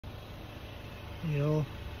Yo,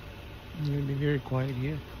 I'm gonna be very quiet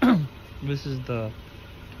here. This is the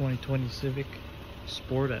 2020 Civic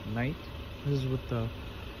Sport at night. This is with the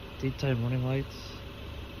daytime running lights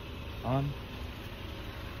on.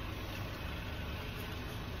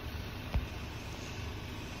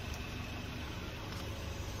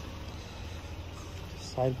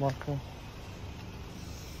 Side marker.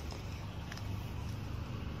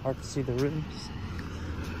 Hard to see the rims.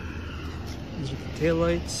 These are the tail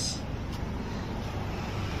lights.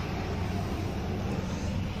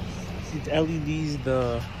 See the LEDs,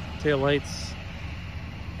 the tail lights,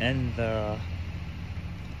 and the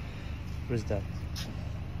what is that?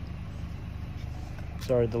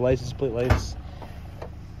 Sorry, the license plate lights,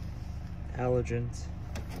 halogens.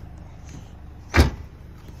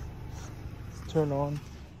 Turn on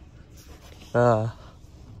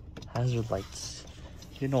hazard lights.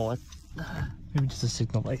 You know what? Maybe just a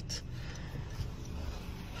signal light.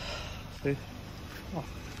 Okay. Oh.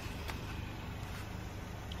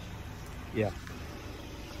 Yeah.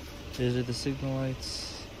 These are the signal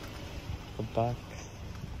lights. The back.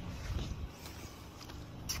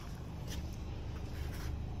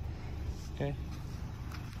 Okay.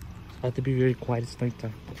 I have to be very quiet. It's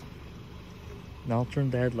nighttime. Now I'll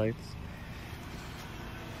turn the headlights.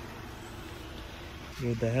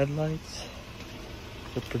 Here are the headlights.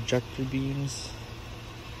 The projector beams.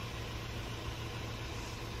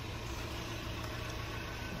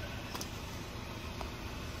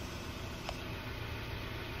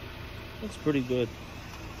 Looks pretty good.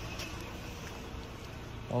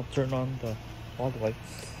 I'll turn on the fog lights.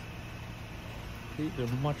 See, they're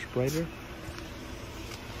much brighter.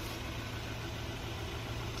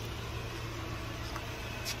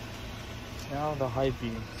 Now the high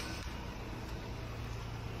beam.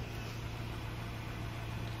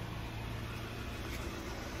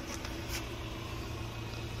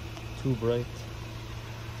 Too bright.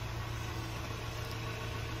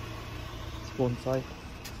 Let's go inside.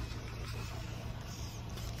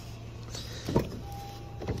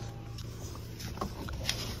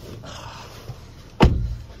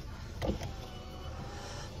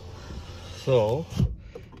 So,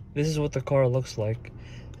 this is what the car looks like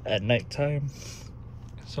at nighttime.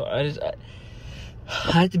 So I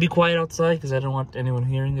had to be quiet outside because I don't want anyone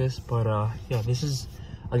hearing this. But yeah, this is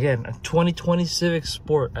again a 2020 Civic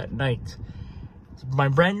Sport at night. It's my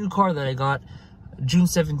brand new car that I got June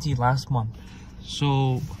 17th last month.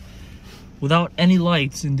 So without any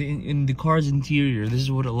lights in the car's interior, this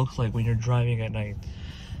is what it looks like when you're driving at night.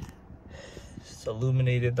 It's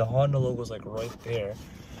illuminated. The Honda logo is like right there.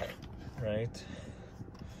 Right.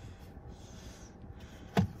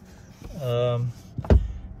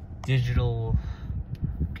 Digital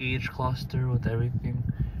gauge cluster with everything,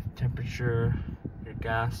 temperature, your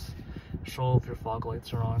gas, show if your fog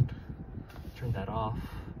lights are on. Turn that off.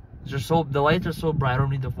 The lights are so bright I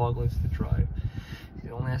don't need the fog lights to drive.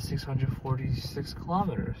 It only has 646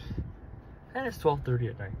 kilometers, and it's 12:30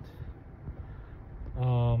 at night.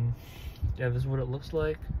 Yeah, this is what it looks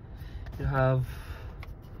like.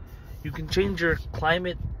 You can change your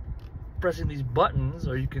climate pressing these buttons,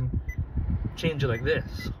 or you can change it like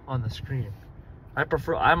this on the screen.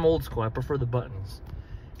 I'm old school, I prefer the buttons.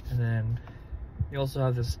 And then you also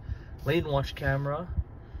have this lane watch camera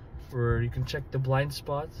where you can check the blind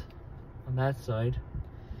spots on that side.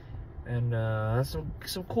 And has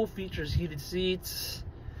some cool features, heated seats.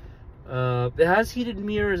 It has heated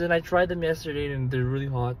mirrors, and I tried them yesterday and they're really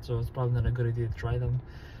hot, so it's probably not a good idea to try them.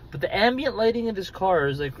 But the ambient lighting in this car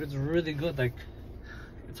is like, it's really good. Like,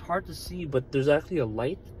 it's hard to see, but there's actually a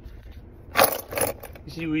light.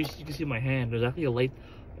 You can see my hand. There's actually a light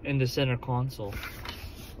in the center console.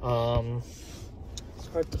 It's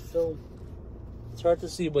hard to film. It's hard to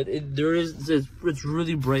see, but it's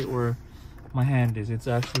really bright where my hand is. It's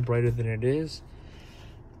actually brighter than it is.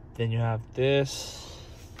 Then you have this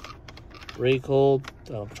brake hold,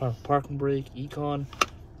 electronic parking brake, econ.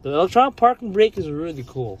 The electronic parking brake is really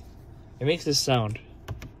cool. It makes this sound.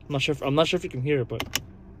 I'm not sure if you can hear it, but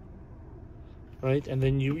right. And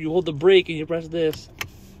then you hold the brake and you press this.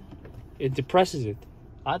 It depresses it.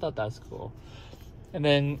 I thought that's cool. And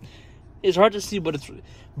then it's hard to see, but it's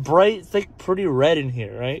bright. It's like pretty red in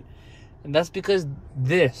here, right? And that's because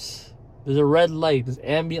there's a red light. This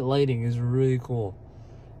ambient lighting is really cool.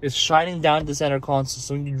 It's shining down the center console,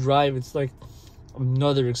 so when you drive, it's like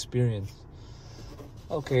another experience.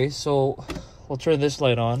 Okay, so I'll turn this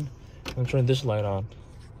light on. I'll turn this light on.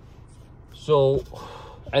 So,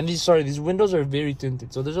 and these windows are very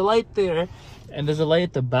tinted. So there's a light there, and there's a light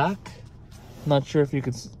at the back. Not sure if you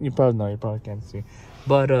could. You probably can't see.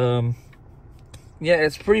 But yeah,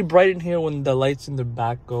 it's pretty bright in here when the lights in the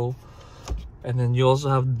back go. And then you also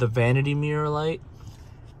have the vanity mirror light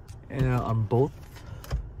on both.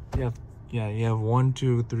 You have 1,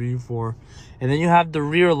 2, 3, 4, and then you have the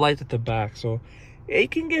rear light at the back. So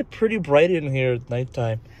it can get pretty bright in here at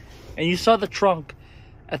nighttime. And you saw the trunk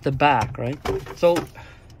at the back, right? So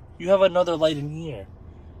you have another light in here.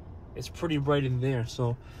 It's pretty bright in there.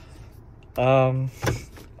 So I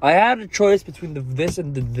had a choice between this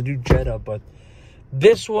and the new Jetta, but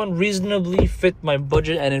this one reasonably fit my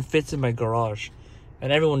budget and it fits in my garage.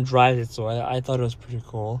 And everyone drives it, so I thought it was pretty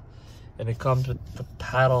cool. And it comes with the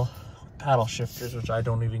paddle shifters, which I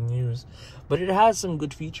don't even use. But it has some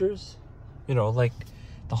good features. You know, like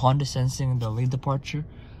the Honda sensing and the lane departure.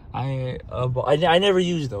 I never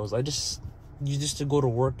use those. I use just to go to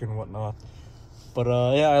work and whatnot. But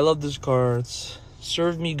yeah, I love this car. It's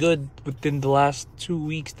served me good within the last 2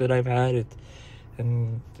 weeks that I've had it,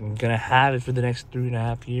 and I'm gonna have it for the next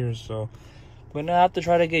 3.5 years. So I'm gonna have to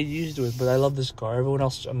try to get used to it. But I love this car. Everyone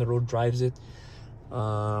else on the road drives it.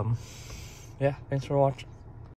 Yeah, thanks for watching.